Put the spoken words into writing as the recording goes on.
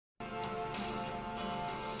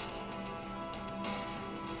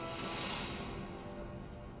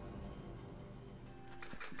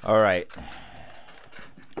All right.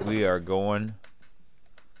 We are going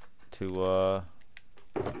to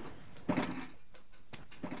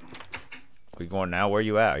we going now? Where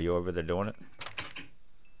you at? Are you over there doing it?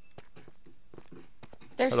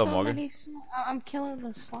 There's Hello, so Morgan. many. I'm killing the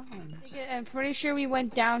slimes. I'm pretty sure we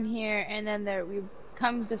went down here and then we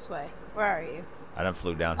come this way. Where are you? I done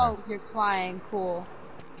flew down here. Oh, you're flying. Cool.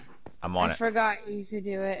 I'm I on it. forgot you could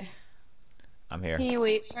do it. I'm here. Can you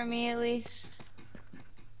wait for me at least?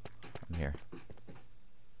 I'm here.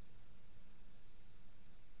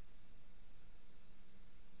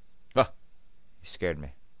 Oh, you scared me.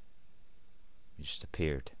 You just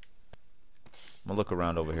appeared. I'm gonna look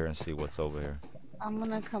around over here and see what's over here. I'm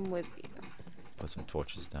gonna come with you. Put some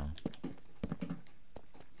torches down.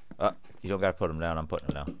 You don't gotta put them down. I'm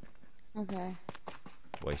putting them down. Okay.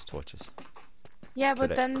 Waste torches. Yeah, Kill but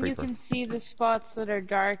that then you creeper. can see the spots that are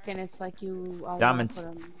dark, and it's like you all Diamonds.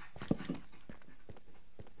 wanna put them.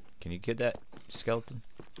 Can you get that skeleton?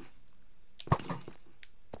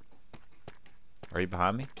 Are you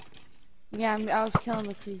behind me? Yeah, I was killing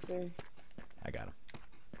the creeper. I got him.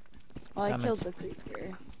 Well, I Diamonds. killed the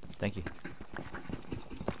creeper. Thank you.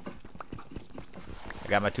 I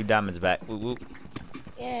got my 2 diamonds back. Woo woo.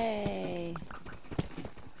 Yay.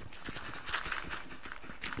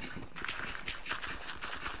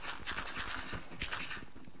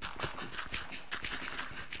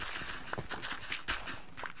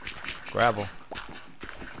 Gravel.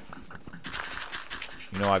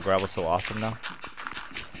 You know why gravel's so awesome now?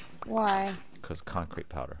 Why? Because concrete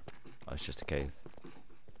powder. Oh, it's just a cave.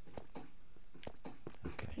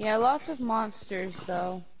 Okay. Yeah, lots of monsters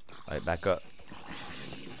though. Alright, back up.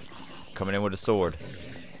 Coming in with a sword.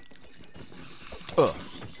 Ugh.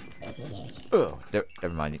 Ugh. There,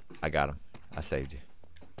 never mind. I got him. I saved you.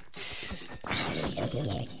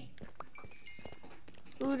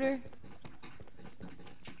 Booter.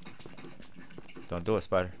 Don't do it,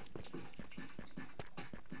 spider.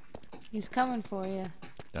 He's coming for you.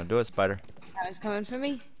 Don't do it, spider. Now he's coming for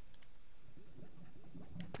me.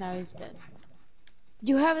 Now he's dead.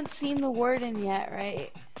 You haven't seen the warden yet,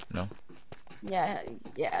 right? No. Yeah,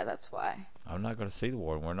 that's why. I'm not gonna see the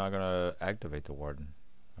warden. We're not gonna activate the warden.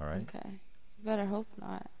 Alright? Okay. You better hope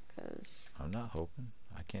not, cause... I'm not hoping.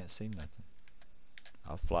 I can't see nothing.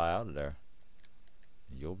 I'll fly out of there.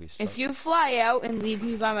 You'll be stuck. If you fly out and leave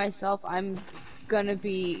me by myself, I'm gonna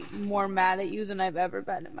be more mad at you than I've ever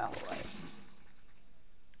been in my whole life.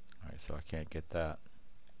 Alright, so I can't get that.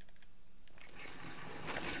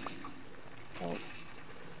 Oh.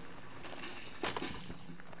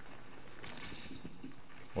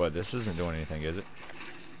 What, this isn't doing anything, is it?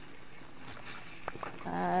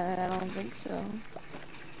 I don't think so.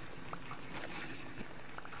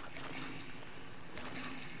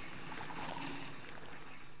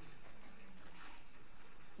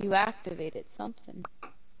 You activated something.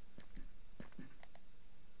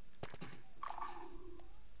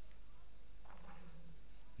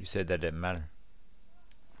 You said that didn't matter.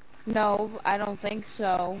 No, I don't think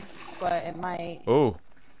so, but it might. Oh!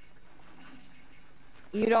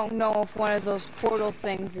 You don't know if one of those portal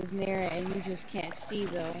things is near it and you just can't see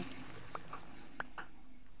though.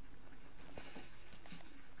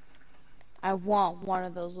 I want one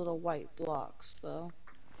of those little white blocks though.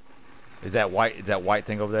 Is that white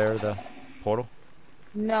thing over there the portal?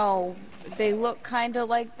 No, they look kinda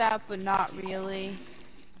like that, but not really.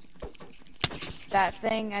 That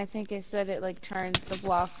thing, I think it said it like turns the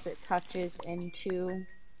blocks it touches into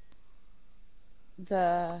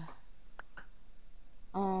the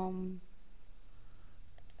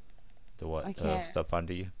The what? I The can't. stuff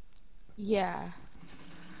under you? Yeah.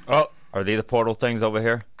 Oh! Are they the portal things over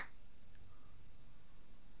here?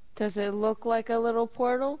 Does it look like a little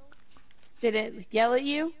portal? Did it yell at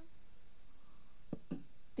you?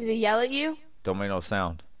 Did it yell at you? Don't make no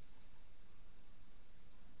sound.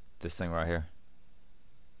 This thing right here.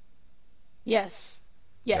 Yes.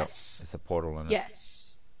 Yes. Yep, it's a portal in it.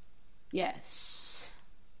 Yes. Yes.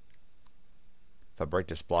 If I break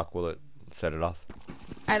this block, will it set it off?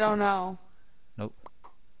 I don't know. Nope.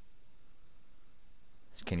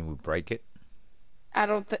 Can we break it? I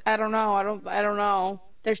don't know. I don't know.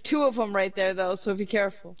 There's 2 of them right there though, so be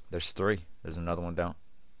careful. There's 3. There's another one down.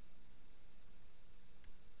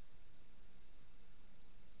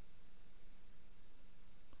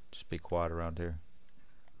 Just be quiet around here.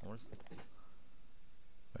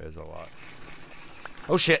 There's a lot.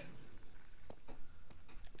 Oh shit!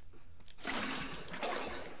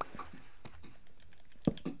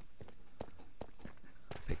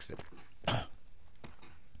 Fix it.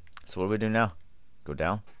 So what do we do now? Go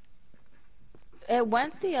down? It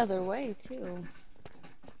went the other way too.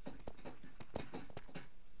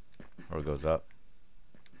 Or it goes up.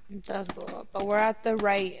 It does go up, but we're at the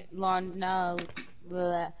right lawn. No,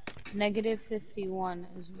 the negative 51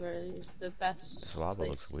 is where is the best This lava place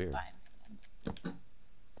looks to weird. find plants.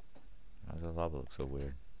 Why does the lava look so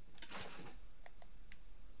weird?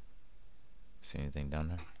 See anything down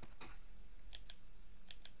there?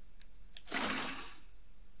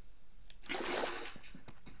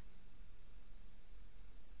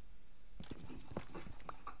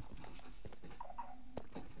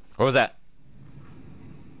 What was that?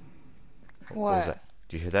 What was What? that?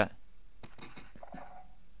 Did you hear that?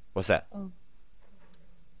 What's that?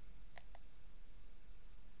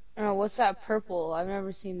 Oh, what's that purple? I've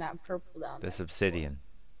never seen that purple down there. This obsidian.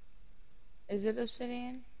 Is it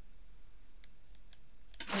obsidian?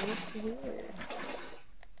 It looks weird.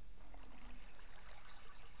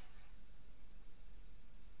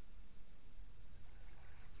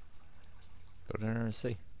 Go down there and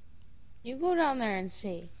see. You go down there and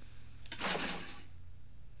see.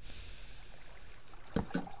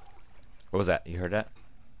 What was that? You heard that?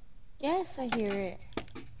 Yes, I hear it.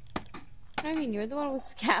 I mean, you're the one with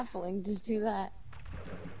scaffolding to do that.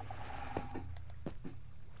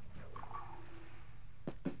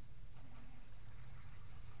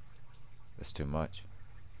 That's too much.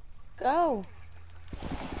 Go.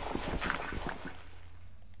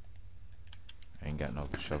 I ain't got no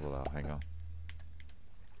shovel out. Hang on.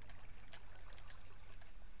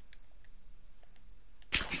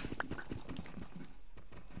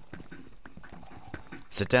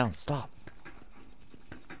 Sit down. Stop.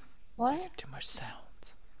 What? Too much sounds.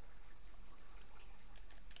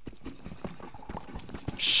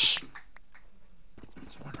 Shh.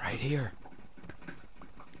 There's one right here.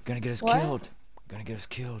 Gonna get us What? killed. Gonna get us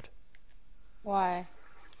killed. Why?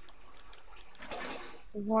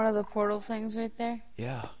 Is one of the portal things right there?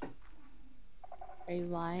 Yeah. Are you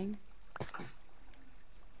lying?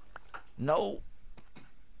 No.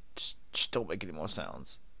 Just don't make any more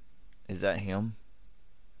sounds. Is that him?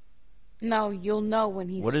 No, you'll know when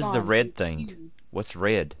he What spawns. is the red He's thing? huge. What's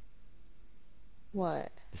red?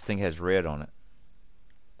 What? This thing has red on it.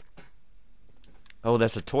 Oh,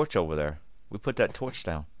 that's a torch over there. We put that torch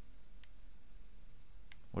down.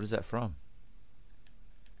 What is that from?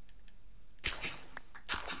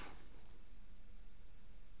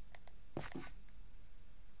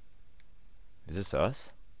 Is this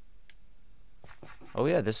us? Oh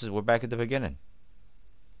yeah, we're back at the beginning.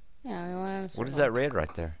 Yeah, we went What is that red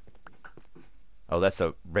right there? Oh, that's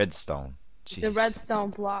a redstone. It's a Jeez. redstone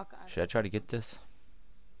block. Should I try to get this?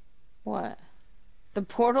 What? The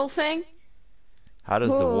portal thing? How does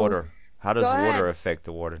the Ooh. water? How does Go water ahead. affect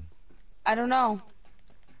the water? I don't know.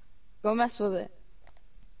 Go mess with it.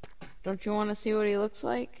 Don't you want to see what he looks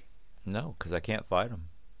like? No, because I can't fight him.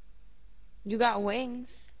 You got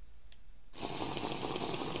wings.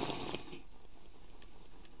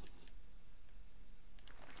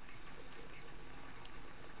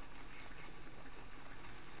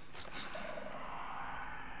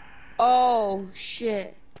 Oh,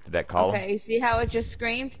 shit. Did that call him? Okay, you see how it just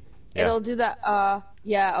screamed? Yeah. It'll do that,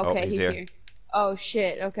 yeah, Oh, okay, he's he's here. here. Oh,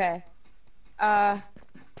 shit, okay. How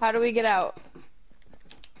do we get out?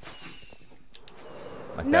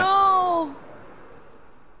 Like that? No!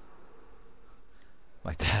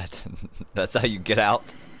 Like that. That's how you get out.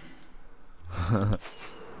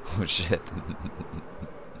 Oh shit.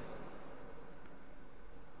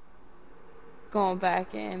 Going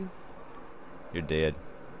back in. You're dead.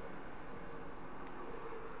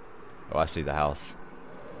 Oh, I see the house.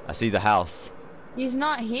 I see the house. He's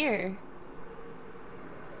not here.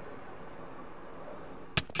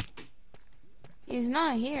 He's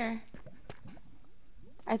not here.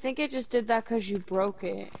 I think it just did that because you broke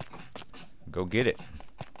it. Go get it.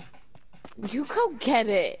 You go get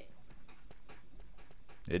it.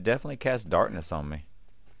 It definitely cast darkness on me.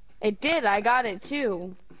 It did. I got it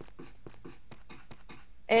too.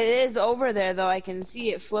 It is over there though. I can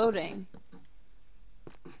see it floating.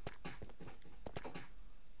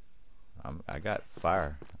 I got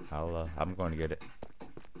fire. I'm going to get it.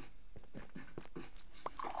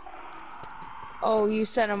 Oh, you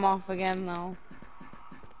set him off again though.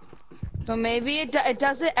 So maybe it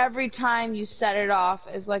does it every time you set it off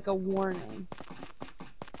as like a warning.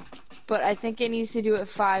 But I think it needs to do it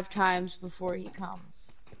 5 times before he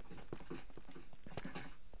comes.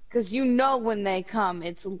 Cause you know when they come,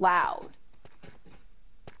 it's loud.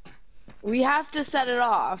 We have to set it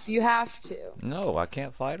off. You have to. No, I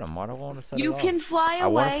can't fight them. I don't want to set it You off. can fly I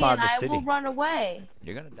wanna away fly and the I city. will run away.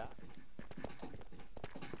 You're gonna die.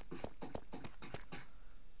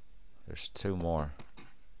 There's 2 more.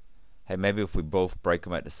 Hey, maybe if we both break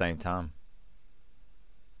them at the same time.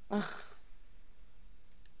 Ugh.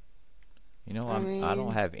 You know, I I don't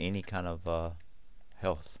mean- have any kind of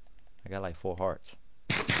health. I got like 4 hearts.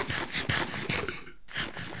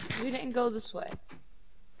 We didn't go this way.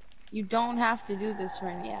 You don't have to do this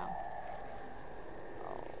right now.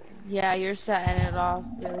 Yeah, you're setting it off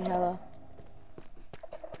really hella.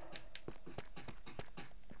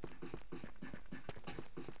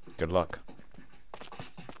 Good luck.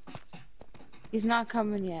 He's not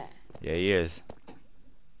coming yet. Yeah, he is.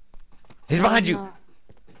 He's No, behind he's you. not.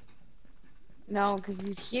 No, because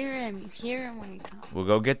you hear him. You hear him when he comes. We'll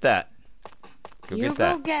go get that. Go You get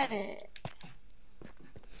that. go get it.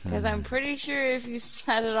 Because I'm pretty sure if you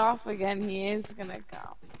set it off again, he is gonna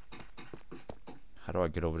come. How do I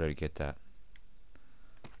get over there to get that?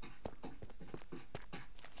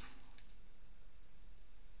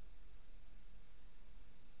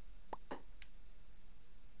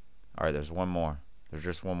 Alright, there's one more. There's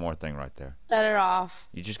just one more thing right there. Set it off.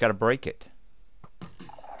 You just gotta break it.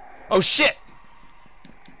 Oh shit!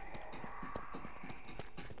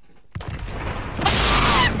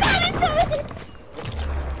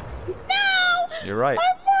 No! You're right.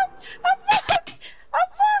 I'm fucked! I'm fucked! I'm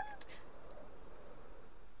fucked!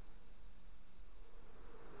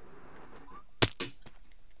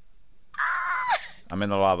 I'm in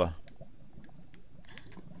the lava.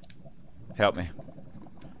 Help me.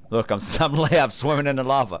 Look, I'm swimming in the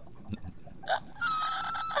lava.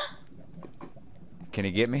 Can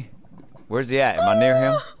he get me? Where's he at? Am I near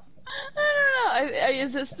him? I don't know.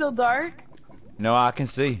 Is it still dark? No, I can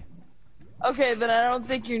see. Okay, then I don't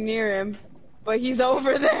think you're near him. But he's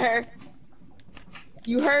over there.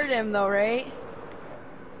 You heard him though, right?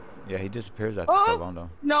 Yeah, he disappears after Oh! so long though.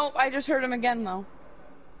 Nope, I just heard him again though.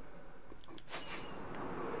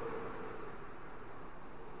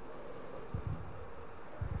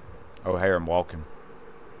 Oh, I hear him walking.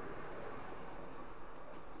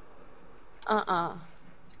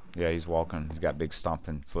 Yeah, he's walking. He's got big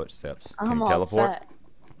stomping footsteps. Can I'm he all teleport? set.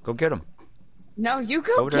 Go get him. No, you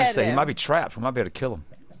go Over there and get say him. he might be trapped. We might be able to kill him.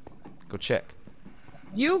 Go check.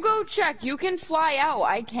 You go check. You can fly out.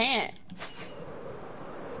 I can't.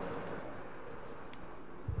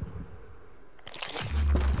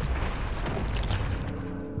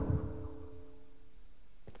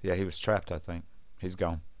 Yeah, he was trapped, I think. He's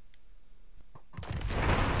gone.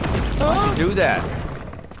 Oh, Do that.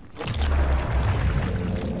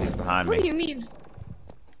 He's behind what do me. you mean?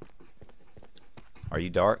 Are you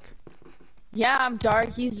dark? Yeah, I'm dark.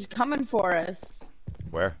 He's coming for us.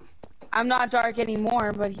 Where? I'm not dark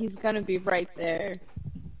anymore, but he's gonna be right there.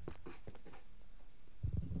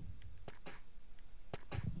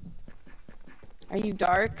 Are you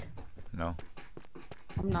dark? No.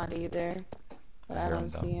 I'm not either. But I I hear don't him,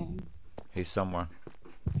 though. see him. He's somewhere.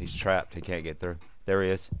 He's trapped. He can't get through. There he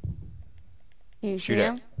is. Can you Shoot see it.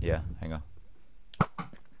 him? Yeah, hang on.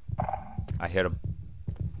 I hit him.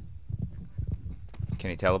 Can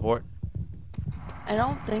he teleport? I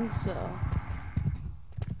don't think so.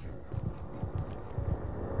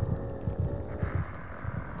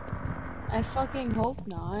 I fucking hope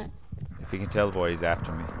not. If he can teleport, he's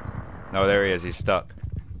after me. No, there he is. He's stuck.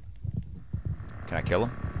 Can I kill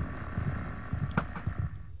him?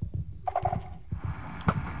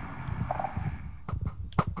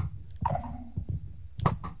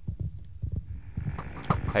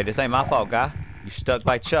 Hey, this ain't my fault, guy. You stuck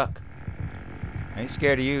by Chuck. I ain't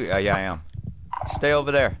scared of you. Yeah, I am. Stay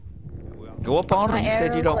over there. Go up on him. My You said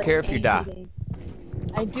you arrow's don't like care if you die. 80.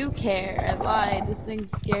 I do care. I lied. This thing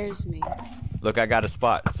scares me. Look, I got a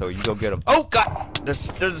spot, so you go get him. Oh God! There's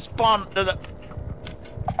a spawn. There's a.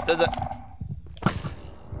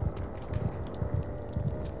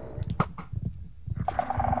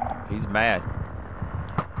 He's mad.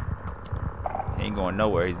 He ain't going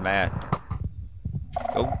nowhere. He's mad.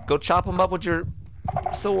 Go chop him up with your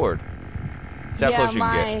sword. See how close you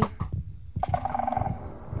can get.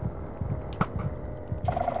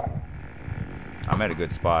 I'm at a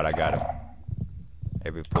good spot. I got him.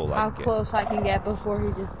 Every pull I How can get. close I can get before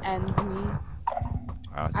he just ends me.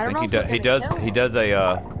 I don't think know if he we're does. gonna He kill does a.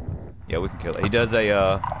 Yeah, we can kill it. He does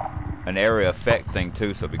a an area effect thing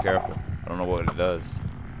too. So be careful. I don't know what it does.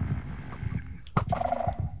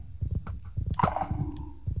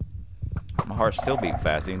 My heart's still beating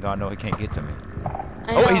fast, even though I know he can't get to me.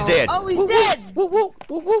 I Oh, he's know. dead. Oh, he's Woo, woo, dead. Woo, woo,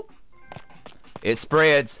 woo, woo. It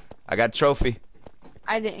spreads. I got a trophy.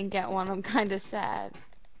 I didn't get one. I'm kind of sad.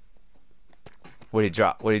 What did he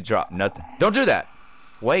drop? What did he drop? Nothing. Don't do that.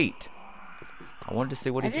 Wait. I wanted to see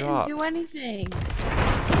what I he didn't dropped. do anything.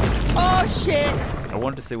 Oh shit! I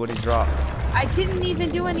wanted to see what he dropped. I didn't even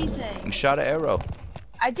do You anything. shot an arrow.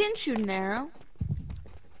 I didn't shoot an arrow.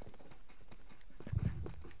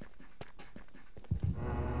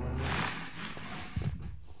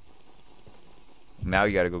 now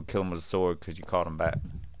you gotta go kill him with a sword because you caught him back.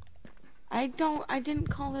 I didn't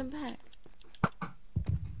call him back.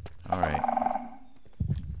 Alright.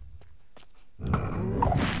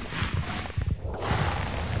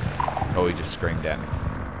 Oh, he just screamed at me.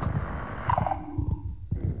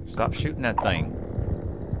 Stop shooting that thing.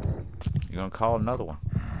 You're gonna call another one.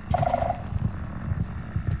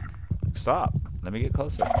 Stop. Let me get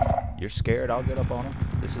closer. You're scared, I'll get up on him.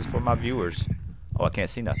 This is for my viewers. Oh, I can't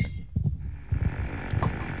see nothing.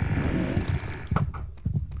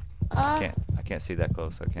 I can't see that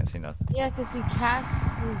close. I can't see nothing. Yeah, because he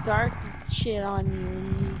casts his dark shit on you.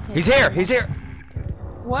 And you can't He's here! He's here!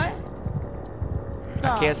 What?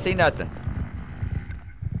 I can't see nothing.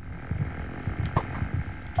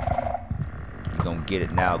 You gonna get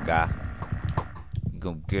it now, guy. You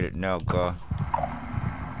gonna get it now, guy.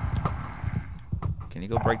 Can you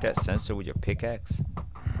go break that sensor with your pickaxe?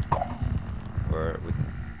 Or we can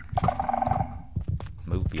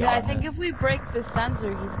move beyond I think this? if we break the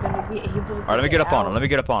sensor, he's gonna be able to. Alright, let me get up on him. Let me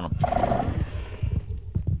get up on him.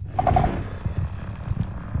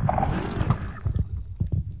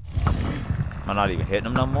 I'm not even hitting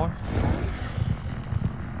him no more.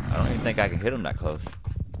 I don't even think I can hit him that close.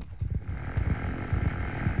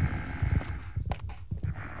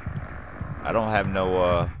 I don't have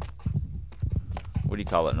no, what do you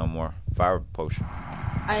call it no more? Fire potion.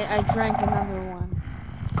 I drank another one.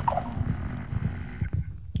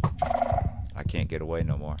 I can't get away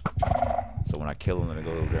no more. So when I kill him, I'm gonna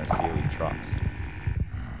go over there and see if he drops.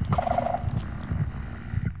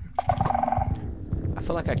 I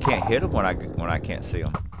feel like I can't hit him when I can't see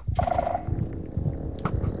him.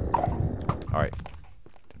 All right,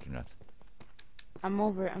 don't do nothing.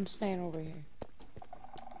 I'm staying over here.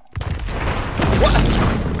 What?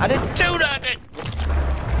 I didn't do nothing.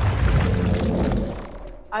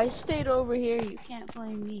 I stayed over here. You can't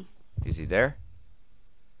blame me. Is he there?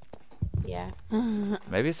 Yeah.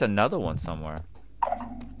 Maybe it's another one somewhere.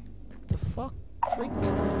 The fuck, freak.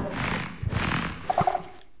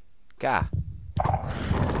 Guy.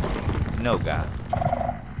 No, guy.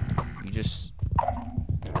 You just...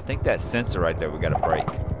 I think that sensor right there we gotta break.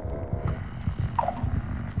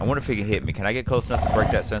 I wonder if he can hit me. Can I get close enough to break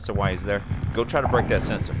that sensor while he's there? Go try to break that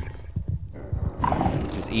sensor.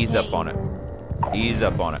 Just ease up on it. Ease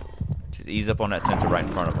up on it. Just ease up on that sensor right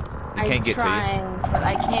in front of him. He can't get to you. But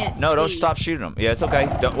I can't. No, don't see. stop shooting him. Yeah, it's okay.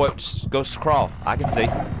 Don't wait. Just go crawl. I can see.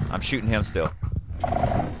 I'm shooting him still.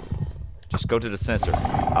 Just go to the sensor.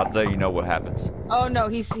 I'll let you know what happens. Oh no,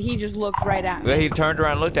 he just looked right at me. Well, he turned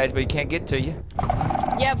around and looked at you, but he can't get to you.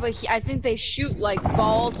 Yeah, but I think they shoot like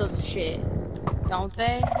balls of shit, don't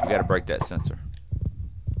they? We gotta break that sensor.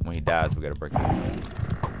 When he dies, we gotta break that sensor.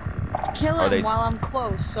 Kill him while I'm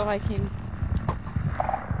close, so I can.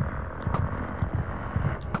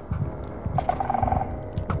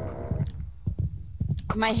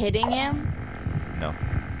 Am I hitting him? No.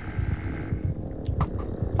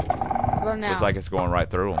 Well, now. Looks like it's going right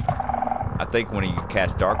through him. I think when you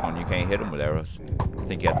cast dark on you can't hit him with arrows. I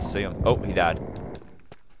think you have to see him. Oh, he died.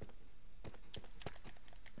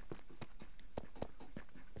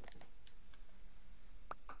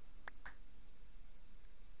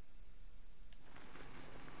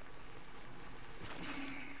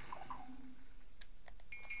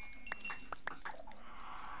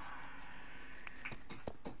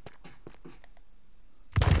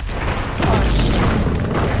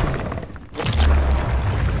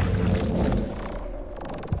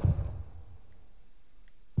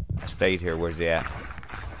 Stayed here. Where's he at?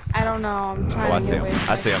 I don't know. I'm trying to get away.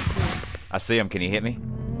 I see him. I see him. Can he hit me?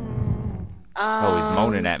 Oh, he's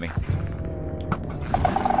moaning at me.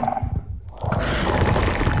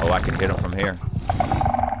 Oh, I can hit him from here.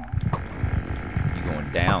 You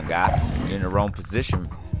going down, guy. You're in the wrong position.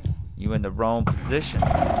 You in the wrong position.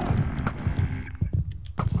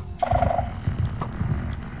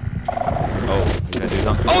 Oh, he's gonna do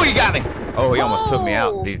something. Oh, he got me! Oh, he almost took me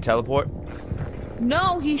out. Did he teleport?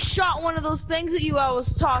 No, he shot one of those things at you I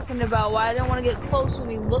was talking about. Why I didn't want to get close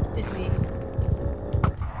when he looked at me.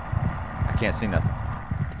 I can't see nothing.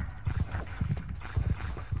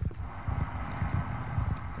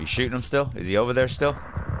 You shooting him still? Is he over there still?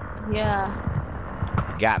 Yeah.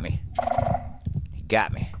 He got me. He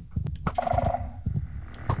got me.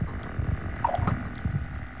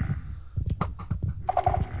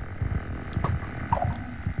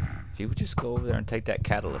 If you would just go over there and take that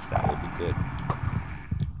catalyst out, it would be good.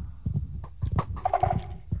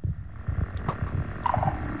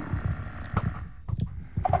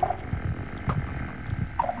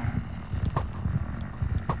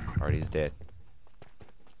 Alright, he's dead.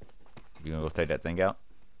 You gonna go take that thing out?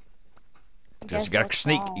 Because you gotta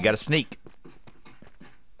sneak. You gotta sneak.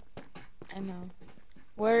 know.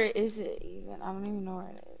 Where is it even? I don't even know where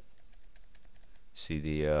it is. See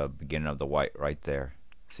the beginning of the white right there.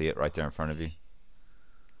 See it right there in front of you?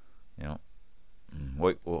 You know.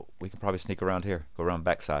 Wait, well, we can probably sneak around here. Go around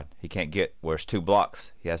backside. He can't get where it's 2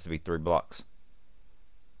 blocks. He has to be 3 blocks.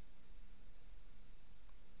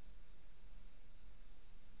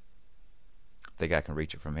 Think I can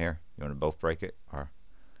reach it from here? You want to both break it? Or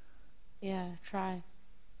Yeah, try.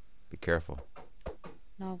 be careful.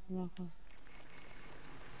 No, no, close.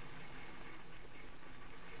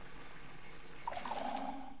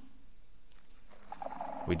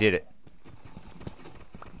 We did it.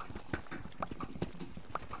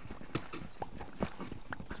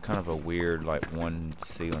 It's kind of a weird, like, one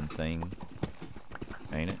ceiling thing,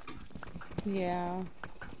 ain't it? Yeah.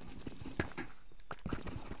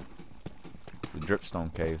 It's a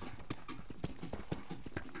dripstone cave.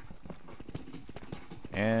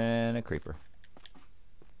 And a creeper.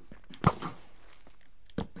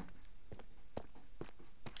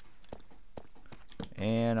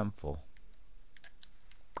 And I'm full.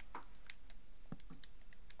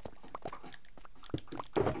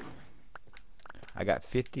 I got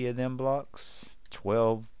 50 of them blocks,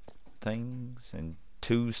 12 things, and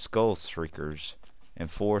 2 skull shriekers,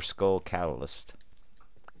 and 4 skull catalyst.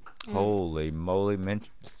 Holy moly,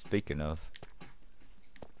 speaking of,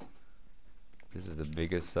 this is the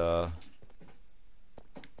biggest, what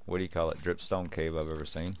do you call it, dripstone cave I've ever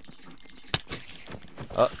seen.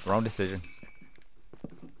 Oh, wrong decision.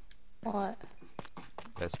 What?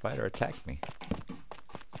 That spider attacked me.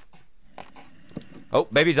 Oh,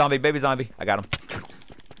 baby zombie, baby zombie. I got him.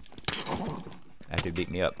 After he beat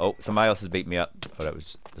me up. Oh, somebody else has beat me up. Oh, that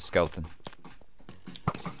was the skeleton.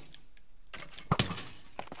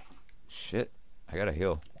 Shit. I gotta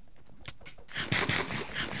heal.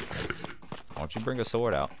 Why don't you bring a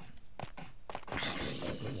sword out?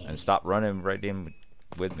 And stop running right in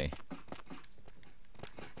with me.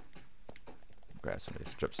 Grab some of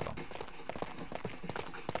this dripstone.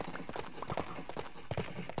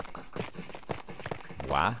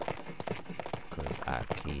 Why? Because I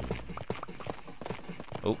can.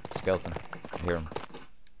 Oh, skeleton. I hear him.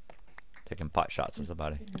 Taking pot shots at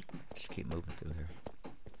somebody. Just keep moving through here.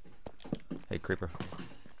 Hey, creeper.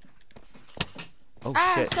 Oh,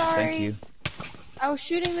 shit. Sorry. Thank you. I was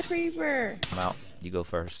shooting the creeper. I'm out. You go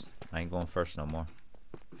first. I ain't going first no more.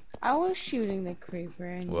 I was shooting the creeper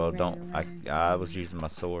and you Well, ran don't. around. I was using my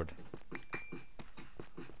sword.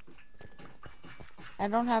 I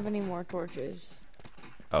don't have any more torches.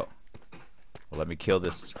 Oh. Well, let me kill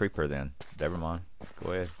this creeper then. Never mind.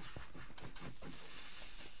 Go ahead.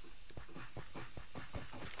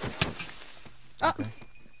 Oh. Okay.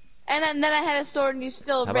 And then I had a sword and you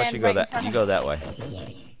still How ran about you go right in that? front You of go me. that way.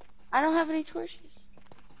 I don't have any torches.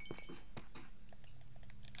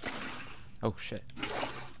 Oh shit.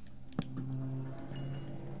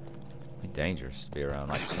 Be dangerous to be around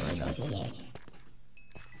like Serena.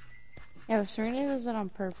 Yeah, but Serena does it on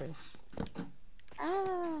purpose.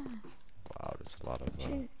 Ah. Wow, there's a lot of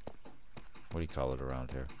Shoot. what do you call it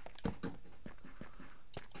around here?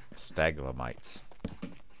 Staglamites.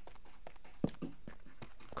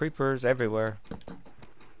 Creepers everywhere.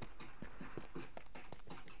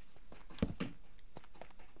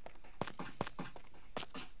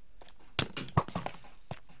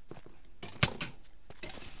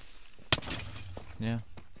 Yeah.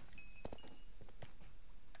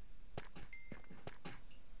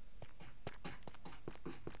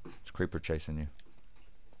 There's a creeper chasing you.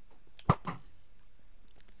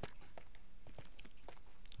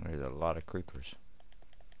 There's a lot of creepers.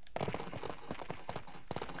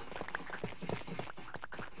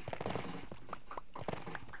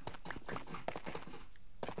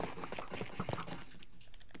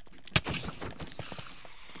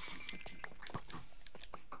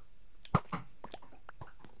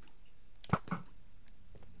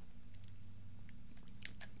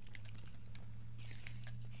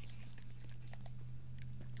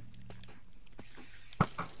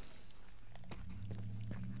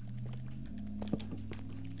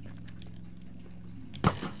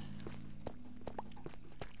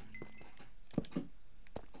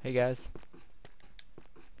 Hey guys.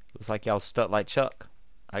 Looks like y'all stuck like Chuck.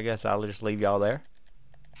 I guess I'll just leave y'all there.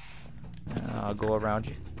 I'll go around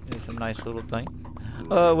you. There's some nice little thing.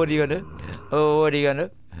 Oh, what are you gonna do? Oh, what are you gonna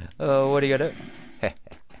do? Oh, what are you gonna do?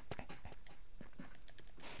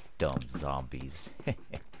 Dumb zombies.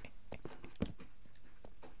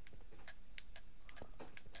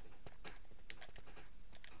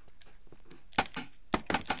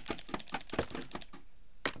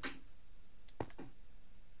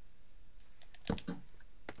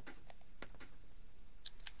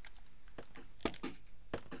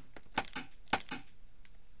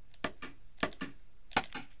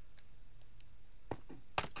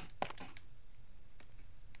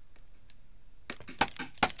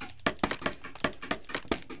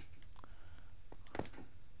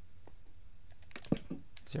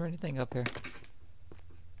 Is there anything up here?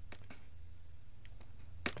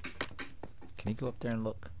 Can you go up there and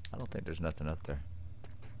look? I don't think there's nothing up there.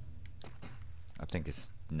 I think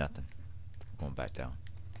it's nothing. Going back down.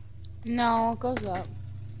 No, it goes up.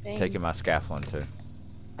 Dang. Taking my scaffolding too.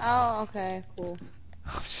 Oh, okay, cool.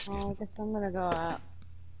 I'm just Well, kidding. I guess I'm gonna go up.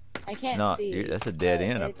 I can't No, see. that's a dead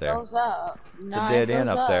end up there. It goes up. It's No, a dead it end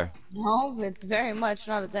goes up there. No, it's very much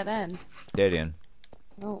not a dead end. Dead end.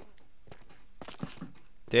 No.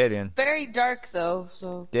 Dead end. Very dark though,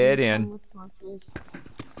 so. Dead please end. come with torches.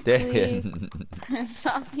 Dead Please. end.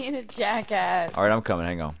 Stop being a jackass. Alright, I'm coming.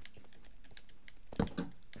 Hang on.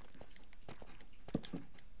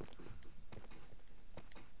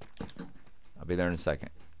 I'll be there in a second.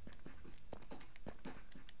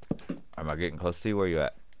 Am I getting close to you? Where you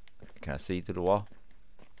at? Can I see you through the wall?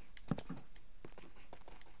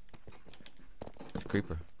 It's a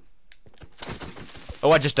creeper.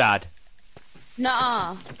 Oh, I just died.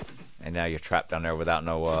 Nuh-uh. And now you're trapped down there without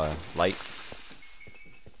no light.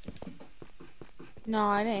 No,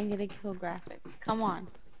 I didn't get a kill graphic. Come on.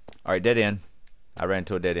 Alright, dead end. I ran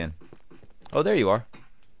into a dead end. Oh, there you are.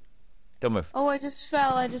 Don't move. Oh, I just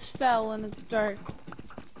fell and it's dark.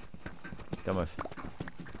 Don't move.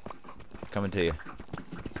 Coming to you.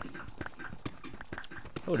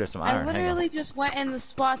 Oh, there's some iron. I Hang on. literally just went in the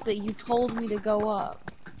spot that you told me to go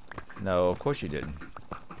up. No, of course you didn't.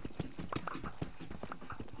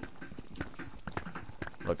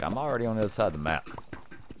 Look, I'm already on the other side of the map.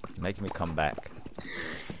 You're making me come back.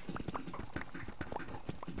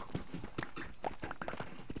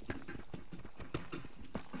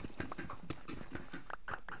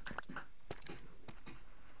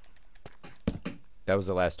 That was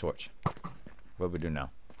the last torch. What do we do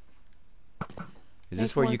now? Is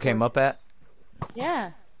this Make where more you came up at?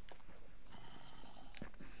 Yeah.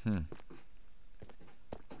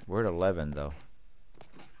 We're at 11 though.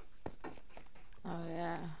 Oh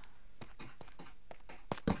yeah.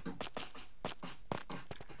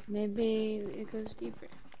 Maybe it goes deeper.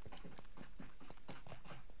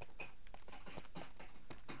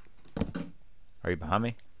 Are you behind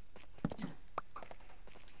me?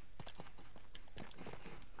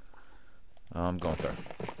 I'm going through.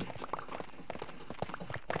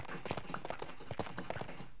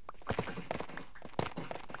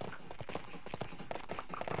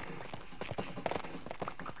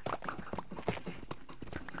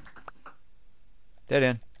 Dead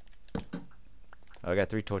end. Oh, I got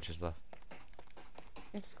 3 torches left.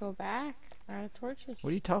 Let's go back. We're out of torches.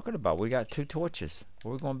 What are you talking about? We got 2 torches.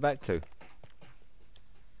 Where are we going back to?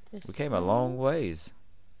 This We came a way? long ways.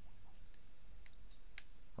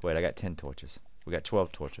 Wait, I got 10 torches. We got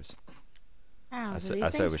 12 torches. Ow, I do say- these I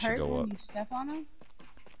say things we should hurt go when up. you step on them?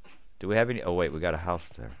 Do we have any? Oh wait, we got a house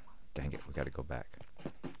there. Dang it, we got to go back.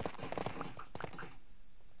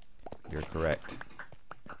 You're correct.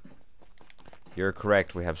 You're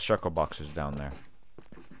correct. We have shulker boxes down there.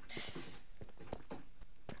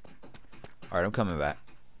 Alright, I'm coming back.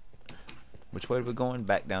 Which way are we going?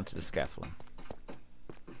 Back down to the scaffolding.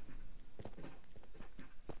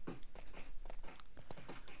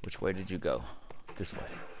 Which way did you go? This way.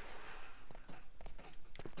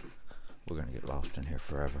 We're gonna get lost in here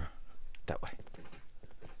forever. That way.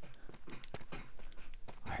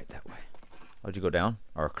 Alright, that way. How'd you go down?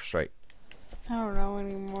 Or straight? I don't know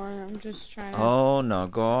anymore. I'm just trying to. Oh no,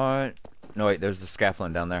 God. No, wait, there's the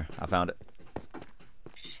scaffolding down there. I found it.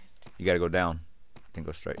 Shit. You gotta go down. Then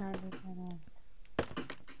go straight. How did that end?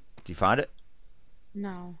 Do you find it?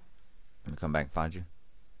 No. Let me come back and find you.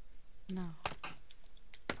 No.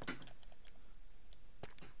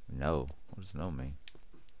 No. What does no mean?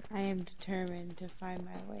 I am determined to find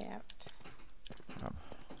my way out.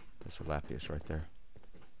 There's a Lapis right there.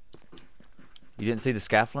 You didn't see the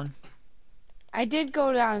scaffolding? I did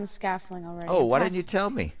go down the scaffolding already. Oh, why didn't Past- you tell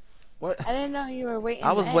me? What? I didn't know you were waiting.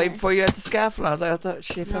 I was there. waiting for you at the scaffolding. I was like, I thought,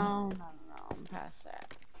 shit. if I'm- No, no, no. I'm past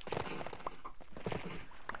that.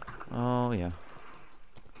 Oh, yeah.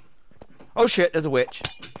 Oh, shit, there's a witch.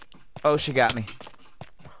 Oh, she got me.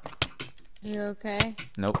 You okay?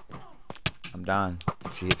 Nope. I'm dying.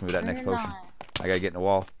 She hits me with that No, next you're potion. not. I gotta get in the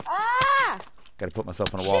wall. Ah! Gotta put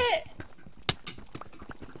myself on a wall. Shit!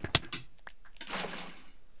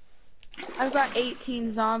 I've got 18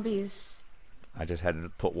 zombies. I just had to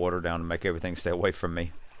put water down to make everything stay away from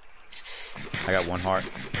me. I got 1 heart.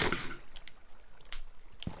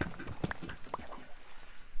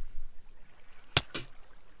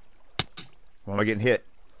 Why am I getting hit?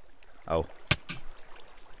 Oh.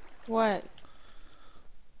 What?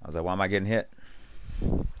 I was like, why am I getting hit?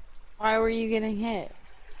 Why were you getting hit?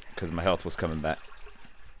 Because my health was coming back.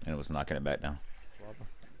 And it was knocking it back down.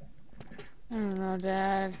 I don't know,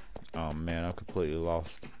 Dad. Oh man, I'm completely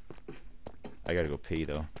lost. I gotta go pee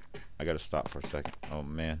though. I gotta stop for a second. Oh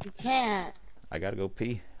man. You can't. I gotta go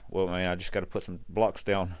pee. Well, man, I just gotta put some blocks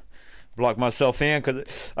down. Block myself in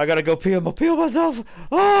because I gotta go pee. I'm gonna pee on myself.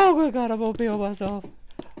 Oh my god, I'm gonna pee on myself.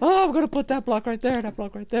 Oh, I'm gonna put that block right there, that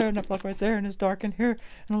block right there, and that block right there, and it's dark in here. And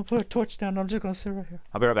I'm gonna put a torch down. I'm just gonna sit right here.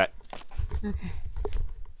 I'll be right back. Okay.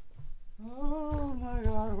 Oh my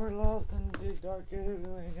god, we're lost in the deep dark cave.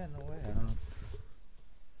 We ain't got no way out.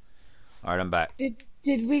 Alright, I'm back.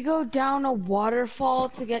 Did we go down a waterfall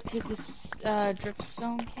to get to this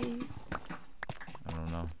dripstone cave? I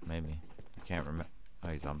don't know. Maybe. I can't remember. Oh,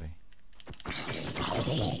 he's zombie.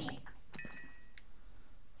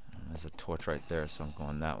 There's a torch right there, so I'm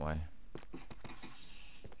going that way.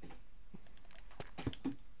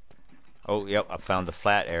 Oh, yep, I found the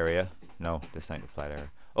flat area. No, this ain't the flat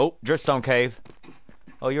area. Oh, dripstone cave.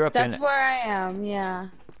 Oh, you're up in it. That's where I am, yeah.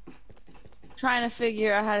 Trying to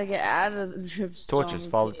figure out how to get out of the dripstone Torches,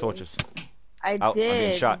 follow the cave. torches. I Oh, did. I'm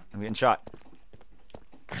getting shot. I'm getting shot.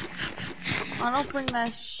 I don't bring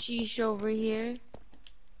that sheesh over here.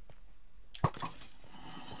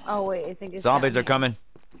 Oh wait, I think it's Zombies down are coming.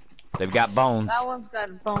 They've got bones. That one's got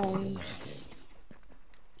a bone.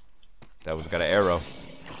 That one's got an arrow.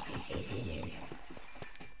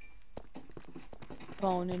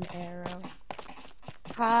 Bone and arrow.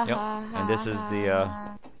 Ha Yep. ha ha. And this is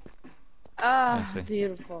the Ah, see.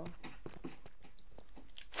 beautiful.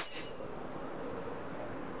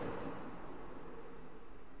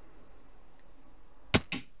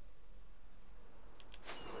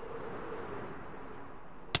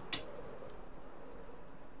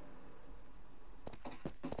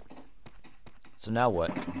 So now what?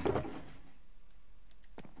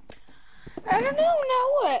 I don't know, now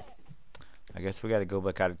what? I guess we gotta go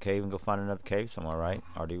back out of the cave and go find another cave somewhere, right?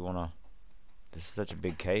 Or do you wanna... This is such a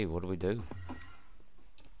big cave, what do we do?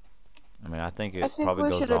 I mean, I think it probably goes on. I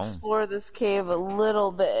think we should explore this cave a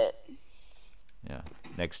little bit. Yeah,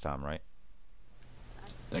 next time, right?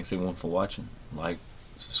 Thanks everyone for watching. Like,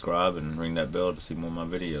 subscribe, and ring that bell to see more of my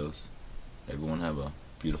videos. Everyone have a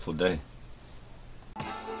beautiful day.